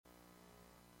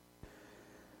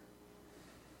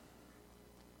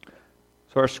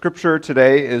So our scripture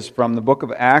today is from the book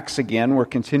of Acts again. We're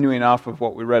continuing off of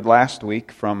what we read last week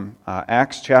from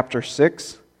Acts chapter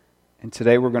 6. And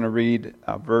today we're going to read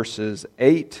verses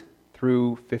 8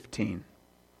 through 15.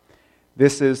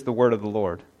 This is the word of the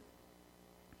Lord.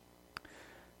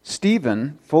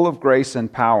 Stephen, full of grace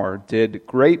and power, did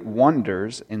great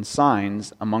wonders and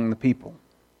signs among the people.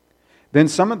 Then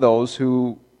some of those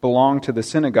who belonged to the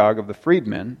synagogue of the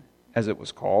freedmen, as it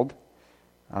was called,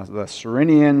 the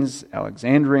Cyrenians,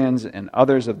 Alexandrians, and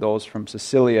others of those from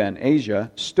Cilicia and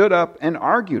Asia, stood up and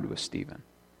argued with Stephen.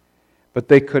 But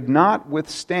they could not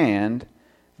withstand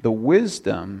the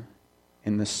wisdom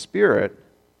and the spirit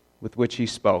with which he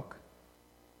spoke.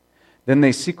 Then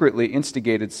they secretly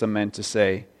instigated some men to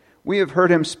say, "We have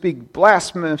heard him speak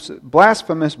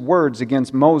blasphemous words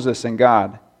against Moses and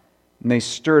God." And they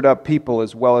stirred up people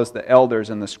as well as the elders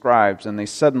and the scribes, and they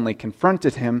suddenly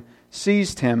confronted him,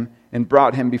 seized him, and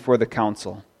brought him before the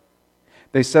council.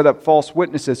 They set up false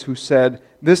witnesses who said,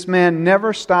 "This man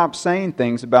never stopped saying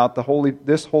things about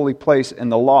this holy place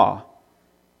and the law.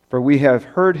 For we have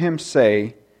heard him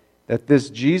say that this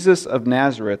Jesus of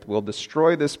Nazareth will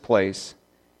destroy this place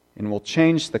and will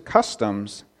change the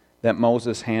customs that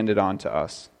Moses handed on to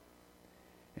us."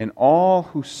 And all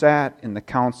who sat in the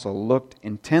council looked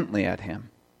intently at him,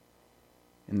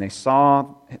 and they saw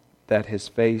that his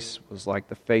face was like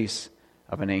the face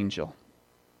of an angel.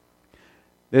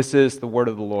 This is the word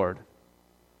of the Lord.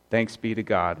 Thanks be to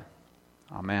God.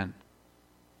 Amen.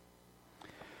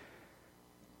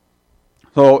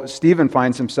 So Stephen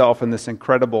finds himself in this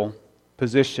incredible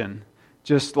position.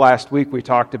 Just last week we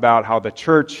talked about how the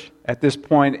church at this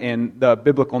point in the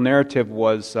biblical narrative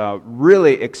was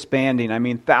really expanding. I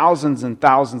mean, thousands and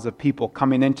thousands of people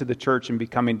coming into the church and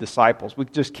becoming disciples. We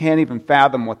just can't even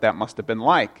fathom what that must have been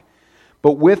like.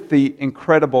 But with the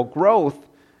incredible growth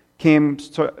came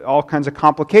all kinds of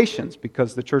complications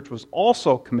because the church was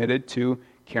also committed to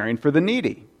caring for the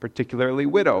needy, particularly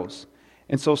widows.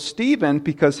 And so Stephen,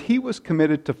 because he was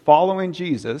committed to following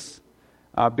Jesus,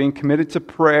 being committed to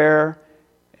prayer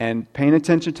and paying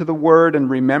attention to the Word and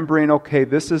remembering, okay,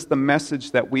 this is the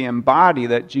message that we embody,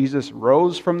 that Jesus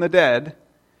rose from the dead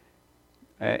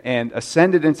and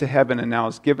ascended into heaven and now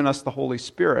has given us the Holy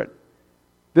Spirit.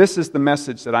 This is the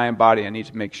message that I embody. I need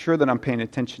to make sure that I'm paying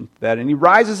attention to that. And he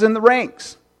rises in the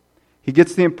ranks. He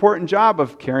gets the important job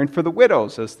of caring for the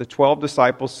widows. As the 12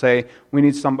 disciples say, we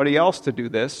need somebody else to do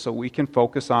this so we can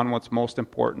focus on what's most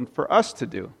important for us to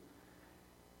do.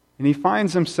 And he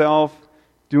finds himself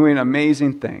doing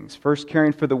amazing things. First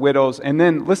caring for the widows, and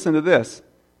then, listen to this.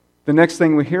 The next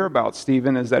thing we hear about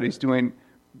Stephen is that he's doing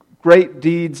great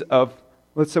deeds of,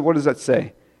 let's say, what does that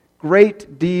say? Great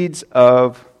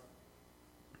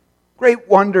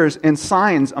wonders and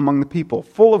signs among the people,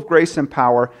 full of grace and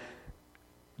power,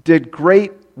 did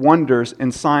great wonders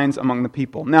and signs among the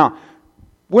people. Now,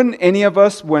 wouldn't any of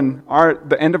us, when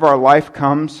the end of our life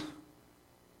comes,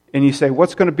 and you say,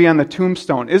 what's going to be on the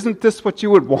tombstone? Isn't this what you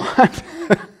would want?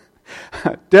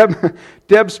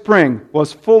 Deb Spring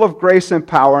was full of grace and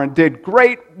power and did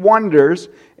great wonders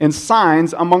and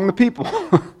signs among the people.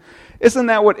 Isn't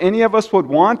that what any of us would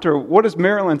want? Or what does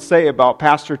Marilyn say about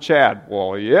Pastor Chad?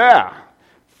 Well, yeah,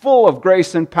 full of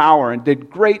grace and power and did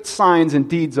great signs and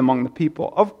deeds among the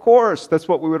people. Of course, that's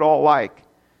what we would all like.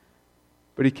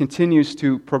 But he continues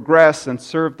to progress and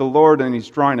serve the Lord, and he's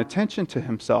drawing attention to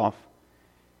himself.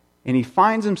 And he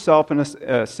finds himself in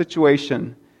a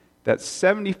situation that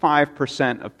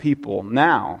 75% of people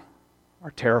now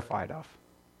are terrified of.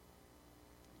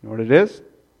 You know what it is?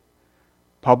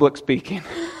 Public speaking.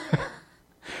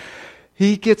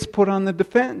 He gets put on the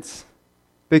defense.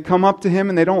 They come up to him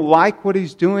and they don't like what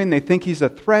he's doing. They think he's a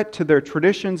threat to their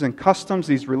traditions and customs,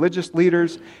 these religious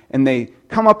leaders, and they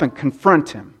come up and confront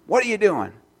him. What are you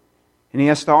doing? And he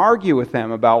has to argue with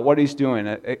them about what he's doing,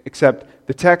 except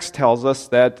the text tells us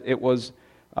that it was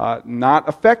not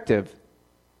effective.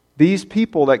 These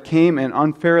people that came and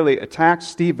unfairly attacked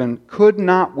Stephen could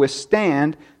not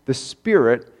withstand the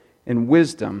spirit and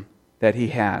wisdom that he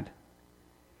had.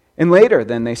 And later,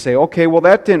 then they say, okay, well,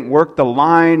 that didn't work. The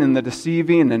lying and the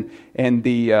deceiving and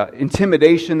the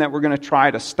intimidation that we're going to try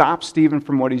to stop Stephen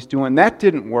from what he's doing, that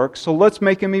didn't work. So let's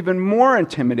make him even more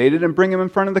intimidated and bring him in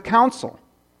front of the council.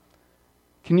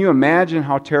 Can you imagine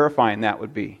how terrifying that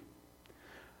would be?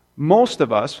 Most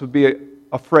of us would be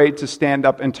afraid to stand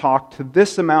up and talk to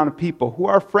this amount of people who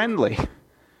are friendly,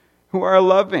 who are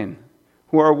loving,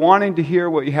 who are wanting to hear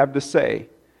what you have to say.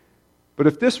 But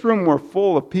if this room were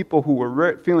full of people who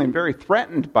were feeling very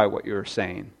threatened by what you were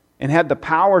saying and had the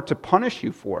power to punish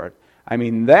you for it, I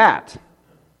mean, that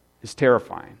is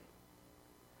terrifying.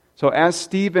 So as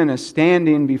Stephen is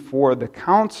standing before the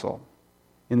council,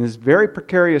 in this very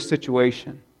precarious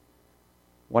situation,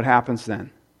 what happens then?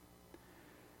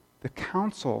 The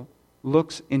council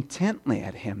looks intently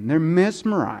at him. They're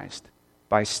mesmerized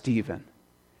by Stephen.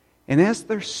 And as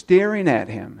they're staring at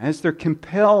him, as they're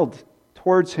compelled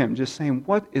towards him, just saying,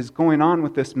 what is going on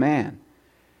with this man?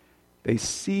 They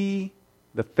see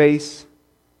the face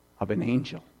of an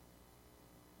angel.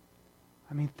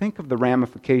 I mean, think of the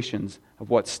ramifications of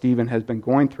what Stephen has been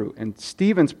going through. And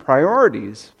Stephen's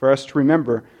priorities, for us to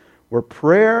remember, were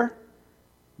prayer,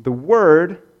 the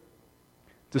Word,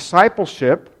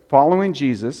 discipleship, following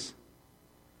Jesus,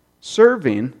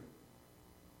 serving,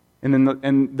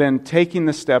 and then taking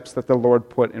the steps that the Lord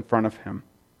put in front of him.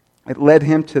 It led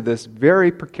him to this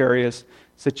very precarious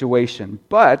situation.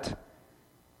 But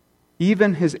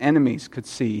even his enemies could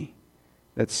see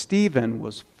that Stephen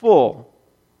was full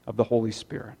of the Holy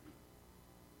Spirit.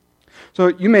 So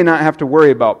you may not have to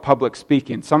worry about public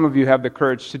speaking. Some of you have the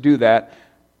courage to do that.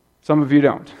 Some of you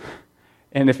don't.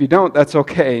 And if you don't, that's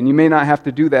okay. And you may not have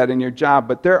to do that in your job.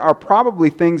 But there are probably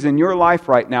things in your life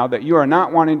right now that you are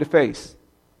not wanting to face,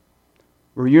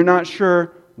 where you're not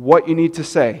sure what you need to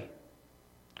say,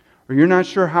 or you're not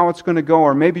sure how it's going to go,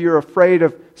 or maybe you're afraid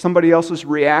of somebody else's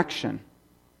reaction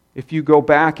if you go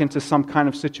back into some kind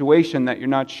of situation that you're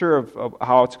not sure of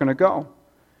how it's going to go.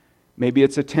 Maybe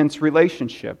it's a tense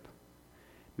relationship.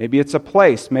 Maybe it's a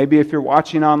place. Maybe if you're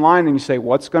watching online and you say,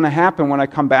 what's going to happen when I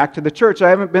come back to the church? I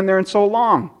haven't been there in so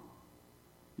long.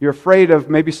 You're afraid of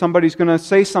maybe somebody's going to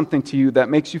say something to you that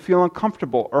makes you feel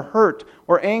uncomfortable or hurt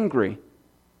or angry.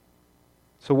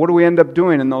 So what do we end up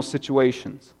doing in those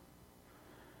situations?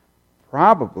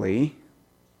 Probably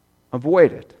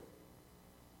avoid it.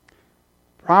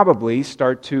 Probably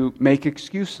start to make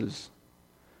excuses.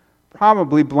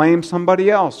 Probably blame somebody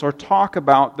else or talk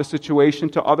about the situation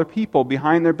to other people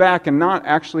behind their back and not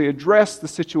actually address the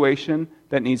situation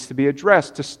that needs to be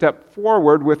addressed. To step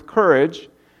forward with courage,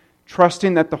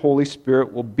 trusting that the Holy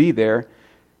Spirit will be there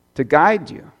to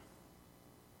guide you.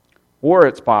 Or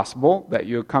it's possible that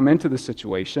you come into the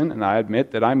situation, and I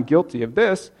admit that I'm guilty of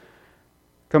this,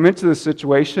 come into the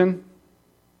situation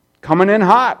coming in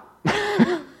hot.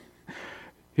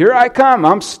 Here I come.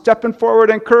 I'm stepping forward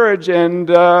in courage,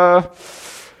 and I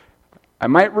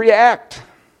might react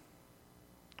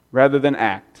rather than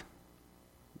act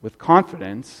with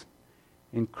confidence,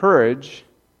 and courage,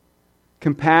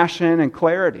 compassion, and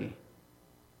clarity.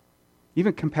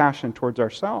 Even compassion towards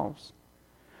ourselves.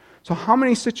 So how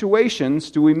many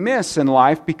situations do we miss in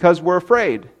life because we're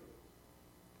afraid?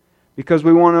 Because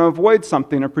we want to avoid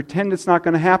something or pretend it's not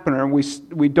going to happen, or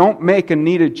we don't make a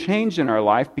needed change in our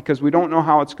life because we don't know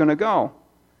how it's going to go.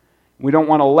 We don't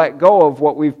want to let go of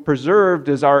what we've preserved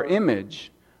as our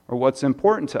image or what's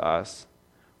important to us.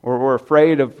 Or we're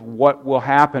afraid of what will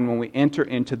happen when we enter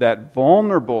into that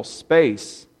vulnerable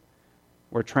space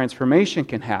where transformation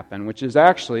can happen, which is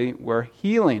actually where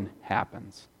healing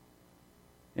happens.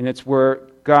 And it's where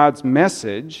God's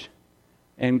message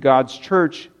and God's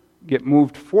church get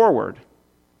moved forward.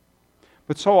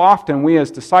 But so often we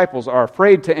as disciples are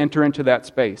afraid to enter into that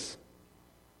space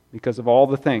because of all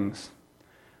the things.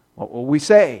 What will we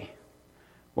say?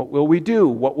 What will we do?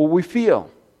 What will we feel?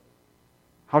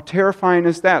 How terrifying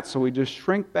is that? So we just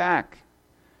shrink back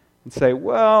and say,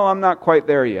 well, I'm not quite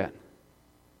there yet.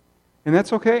 And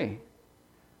that's okay.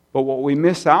 But what we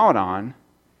miss out on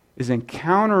is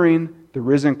encountering the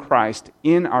risen Christ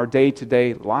in our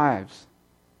day-to-day lives.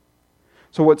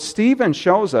 So what Stephen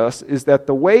shows us is that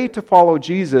the way to follow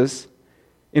Jesus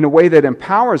in a way that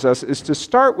empowers us is to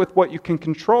start with what you can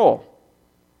control.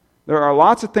 There are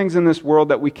lots of things in this world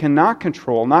that we cannot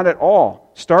control, not at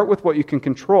all. Start with what you can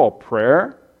control.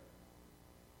 Prayer,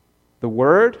 the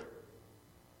Word,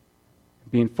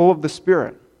 being full of the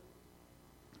Spirit.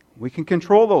 We can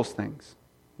control those things.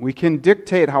 We can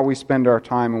dictate how we spend our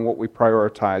time and what we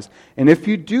prioritize. And if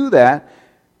you do that,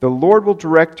 the Lord will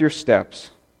direct your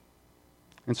steps.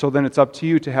 And so then it's up to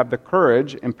you to have the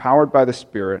courage, empowered by the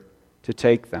Spirit, to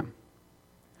take them.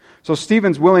 So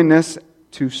Stephen's willingness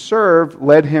to serve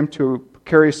led him to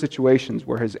precarious situations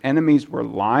where his enemies were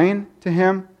lying to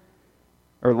him,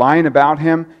 or lying about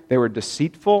him. They were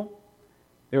deceitful.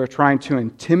 They were trying to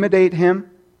intimidate him.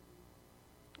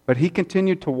 But he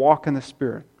continued to walk in the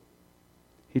Spirit.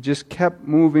 He just kept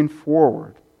moving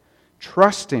forward,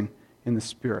 trusting in the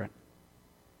Spirit.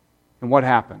 And what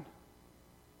happened?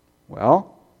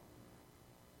 Well,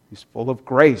 he's full of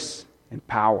grace and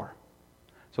power.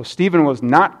 So Stephen was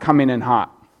not coming in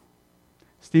hot.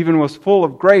 Stephen was full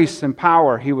of grace and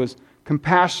power. He was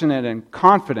compassionate and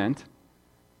confident,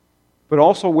 but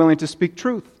also willing to speak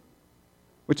truth,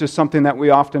 which is something that we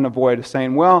often avoid,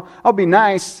 saying, well, I'll be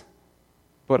nice,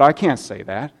 but I can't say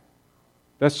that.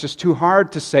 That's just too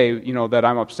hard to say, that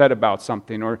I'm upset about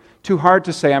something, or too hard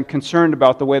to say I'm concerned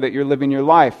about the way that you're living your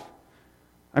life.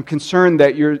 I'm concerned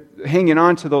that you're hanging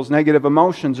on to those negative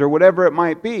emotions, or whatever it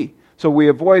might be. So we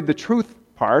avoid the truth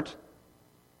part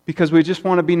because we just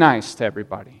want to be nice to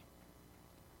everybody.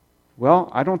 Well,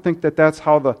 I don't think that that's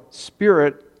how the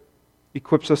Spirit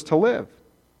equips us to live.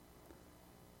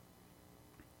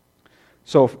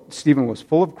 So Stephen was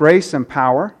full of grace and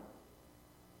power.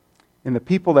 And the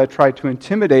people that tried to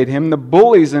intimidate him, the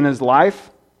bullies in his life,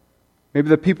 maybe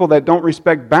the people that don't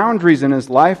respect boundaries in his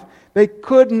life, they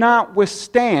could not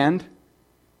withstand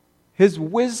his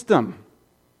wisdom.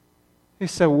 They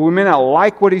said, well, we may not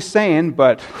like what he's saying,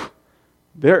 but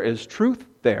there is truth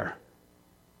there.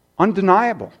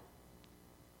 Undeniable.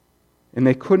 And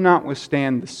they could not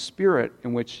withstand the spirit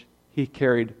in which he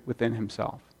carried within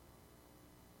himself.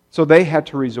 So they had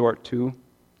to resort to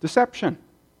deception,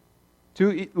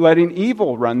 to letting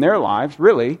evil run their lives,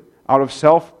 really, out of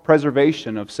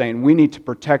self-preservation, of saying we need to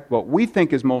protect what we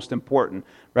think is most important,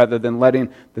 rather than letting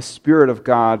the Spirit of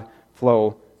God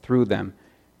flow through them.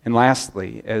 And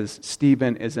lastly, as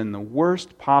Stephen is in the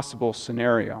worst possible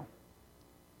scenario,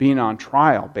 being on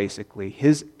trial, basically,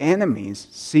 his enemies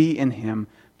see in him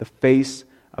the face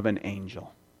of an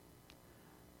angel.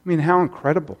 I mean, how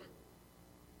incredible.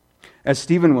 As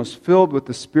Stephen was filled with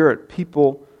the Spirit,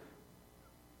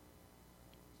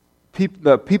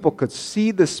 the people could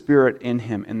see the Spirit in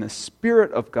him, and the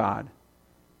Spirit of God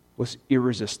was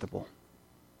irresistible.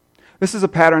 This is a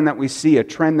pattern that we see, a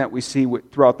trend that we see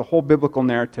throughout the whole biblical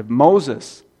narrative.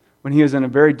 Moses, when he was in a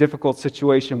very difficult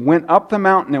situation, went up the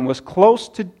mountain and was close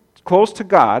to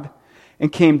God,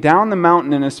 and came down the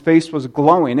mountain and his face was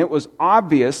glowing. It was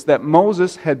obvious that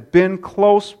Moses had been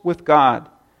close with God.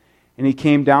 And he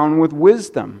came down with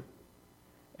wisdom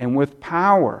and with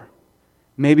power,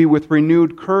 maybe with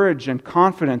renewed courage and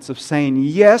confidence of saying,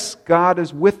 yes, God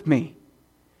is with me.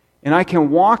 And I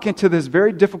can walk into this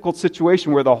very difficult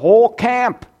situation where the whole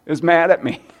camp is mad at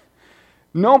me.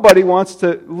 Nobody wants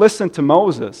to listen to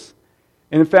Moses.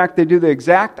 And in fact, they do the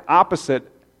exact opposite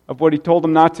of what he told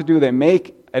them not to do. They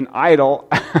make an idol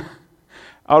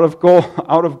out of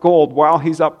gold while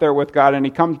he's up there with God, and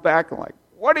he comes back and like,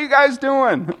 what are you guys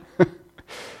doing?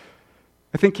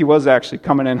 I think he was actually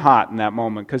coming in hot in that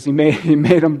moment, because he made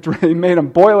him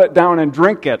boil it down and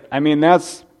drink it. I mean,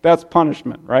 that's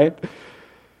punishment, right?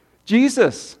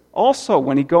 Jesus also,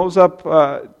 when he goes up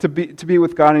to be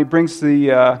with God, and he brings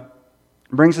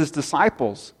his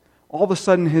disciples, all of a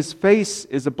sudden his face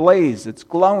is ablaze. It's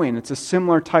glowing. It's a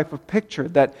similar type of picture,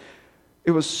 that it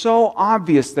was so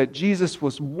obvious that Jesus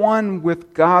was one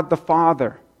with God the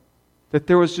Father, that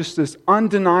there was just this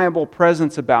undeniable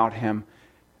presence about him,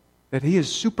 that he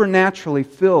is supernaturally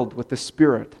filled with the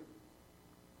Spirit.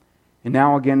 And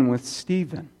now again with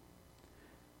Stephen,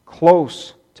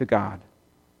 close to God.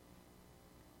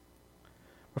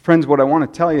 But friends, what I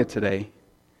want to tell you today,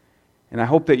 and I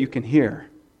hope that you can hear,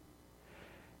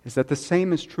 is that the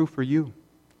same is true for you.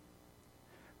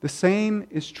 The same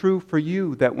is true for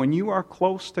you, that when you are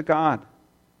close to God,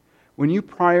 when you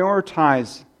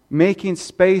prioritize making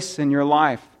space in your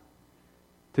life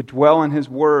to dwell in His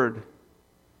Word,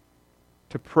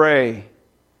 to pray,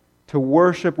 to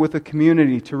worship with a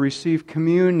community, to receive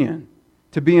communion,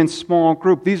 to be in small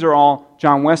group. These are all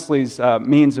John Wesley's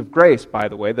means of grace, by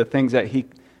the way, the things that he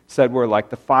said were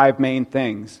like the 5 main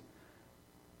things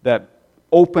that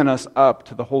open us up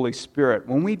to the Holy Spirit.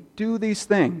 When we do these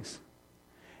things,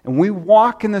 and we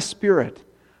walk in the Spirit,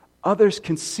 others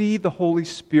can see the Holy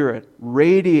Spirit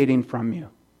radiating from you.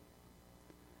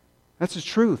 That's the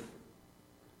truth.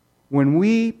 When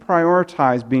we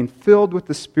prioritize being filled with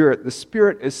the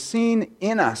Spirit is seen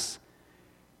in us.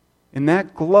 And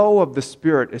that glow of the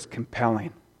Spirit is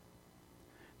compelling.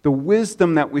 The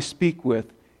wisdom that we speak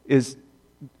with is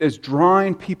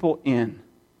drawing people in.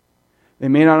 They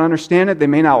may not understand it, they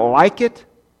may not like it,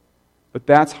 but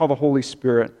that's how the Holy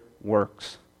Spirit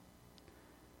works.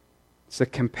 It's a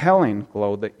compelling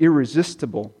glow, the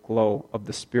irresistible glow of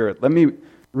the Spirit. Let me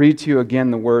read to you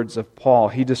again the words of Paul.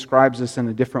 He describes this in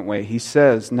a different way. He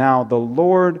says, "Now the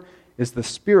Lord is the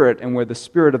Spirit, and where the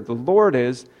Spirit of the Lord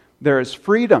is, there is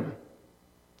freedom."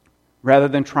 Rather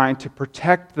than trying to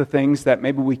protect the things that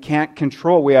maybe we can't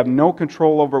control, we have no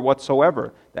control over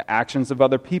whatsoever, the actions of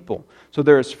other people. So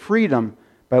there is freedom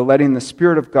by letting the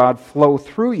Spirit of God flow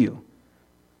through you.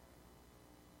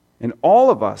 And all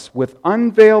of us, with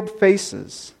unveiled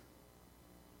faces,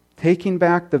 taking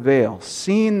back the veil,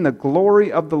 seeing the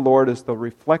glory of the Lord as though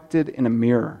reflected in a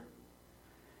mirror,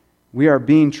 we are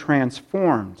being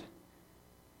transformed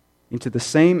into the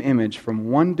same image from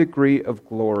one degree of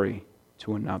glory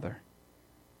to another.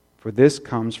 For this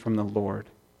comes from the Lord,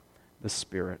 the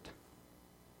Spirit.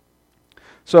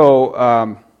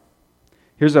 So,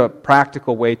 here's a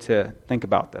practical way to think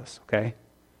about this, okay?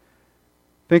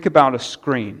 Think about a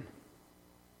screen.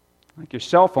 Like your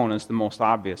cell phone is the most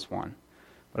obvious one.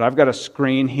 But I've got a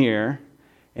screen here,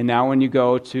 and now when you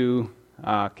go to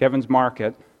Kevin's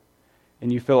Market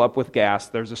and you fill up with gas,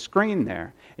 there's a screen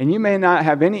there. And you may not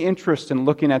have any interest in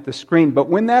looking at the screen, but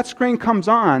when that screen comes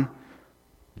on,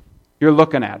 you're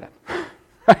looking at it,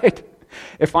 right?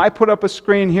 If I put up a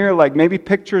screen here, like maybe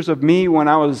pictures of me when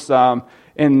I was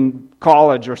in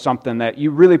college or something that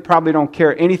you really probably don't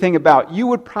care anything about, you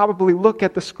would probably look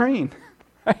at the screen,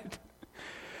 right?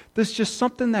 There's just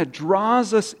something that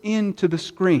draws us into the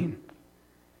screen.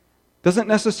 Doesn't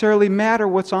necessarily matter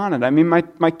what's on it. I mean,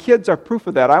 my kids are proof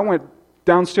of that. I went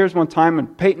downstairs one time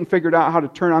and Peyton figured out how to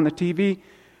turn on the TV,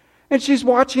 and she's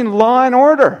watching Law and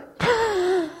Order.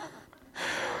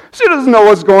 She doesn't know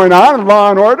what's going on in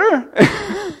Law and Order.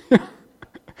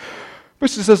 But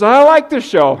she says, I like this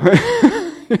show.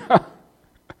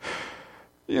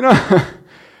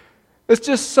 It's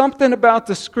just something about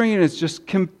the screen. It just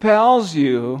compels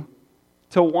you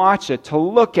to watch it, to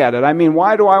look at it. I mean,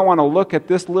 why do I want to look at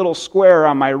this little square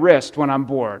on my wrist when I'm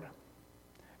bored?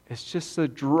 It's just the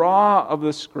draw of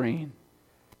the screen.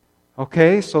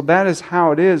 Okay, so that is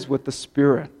how it is with the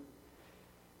Spirit.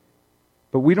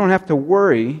 But we don't have to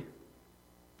worry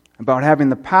about having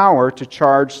the power to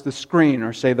charge the screen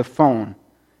or, say, the phone,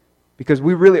 because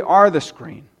we really are the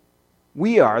screen.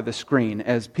 We are the screen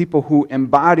as people who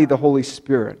embody the Holy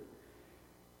Spirit.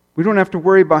 We don't have to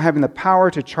worry about having the power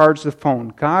to charge the phone.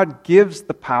 God gives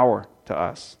the power to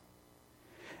us.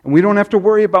 And we don't have to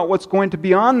worry about what's going to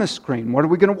be on the screen. What are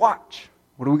we going to watch?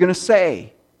 What are we going to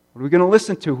say? What are we going to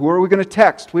listen to? Who are we going to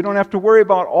text? We don't have to worry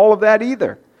about all of that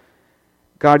either.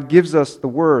 God gives us the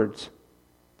words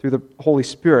through the Holy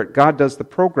Spirit. God does the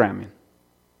programming.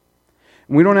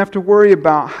 And we don't have to worry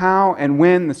about how and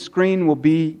when the screen will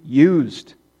be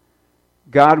used.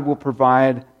 God will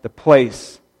provide the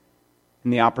place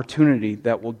and the opportunity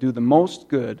that will do the most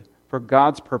good for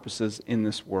God's purposes in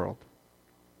this world.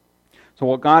 So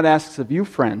what God asks of you,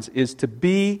 friends, is to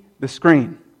be the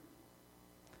screen.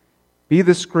 Be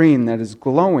the screen that is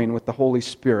glowing with the Holy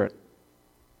Spirit.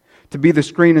 To be the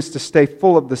screen is to stay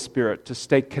full of the Spirit, to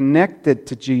stay connected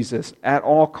to Jesus at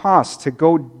all costs, to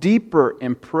go deeper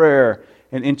in prayer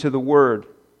and into the Word.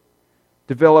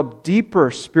 Develop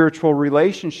deeper spiritual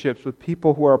relationships with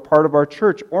people who are a part of our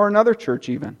church or another church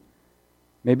even.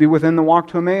 Maybe within the Walk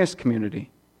to Emmaus community.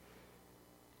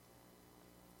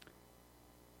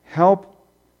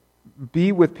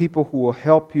 Be with people who will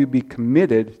help you be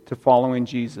committed to following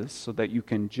Jesus so that you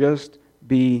can just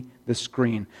be the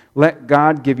screen. Let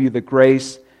God give you the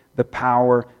grace, the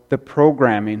power, the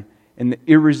programming, and the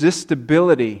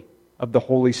irresistibility of the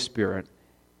Holy Spirit.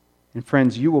 And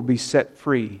friends, you will be set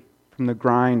free from the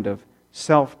grind of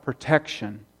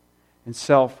self-protection and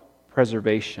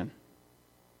self-preservation.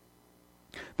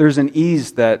 There's an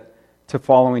ease to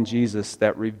following Jesus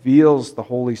that reveals the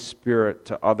Holy Spirit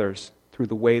to others through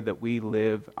the way that we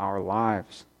live our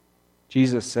lives.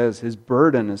 Jesus says His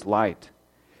burden is light.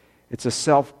 It's a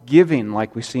self-giving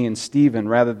like we see in Stephen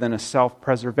rather than a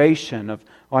self-preservation of,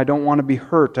 I don't want to be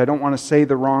hurt, I don't want to say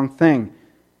the wrong thing.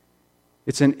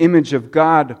 It's an image of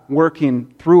God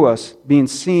working through us, being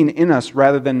seen in us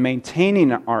rather than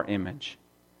maintaining our image.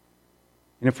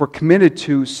 And if we're committed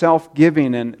to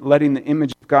self-giving and letting the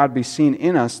image of God be seen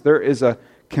in us, there is a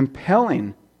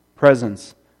compelling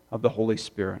presence of the Holy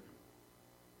Spirit.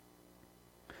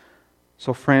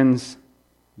 So friends,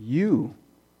 you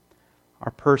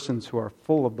are persons who are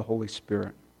full of the Holy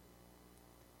Spirit.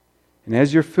 And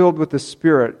as you're filled with the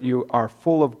Spirit, you are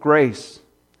full of grace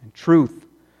and truth,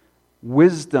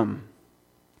 wisdom,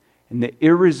 and the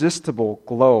irresistible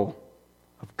glow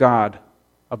of God,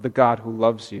 of the God who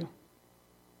loves you.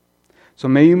 So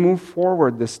may you move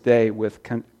forward this day with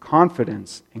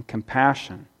confidence and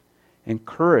compassion and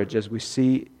courage as we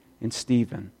see in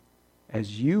Stephen,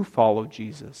 as you follow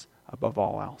Jesus above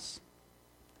all else.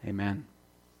 Amen.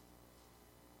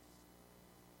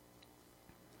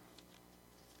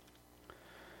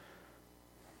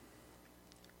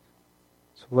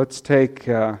 So let's take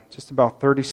just about 30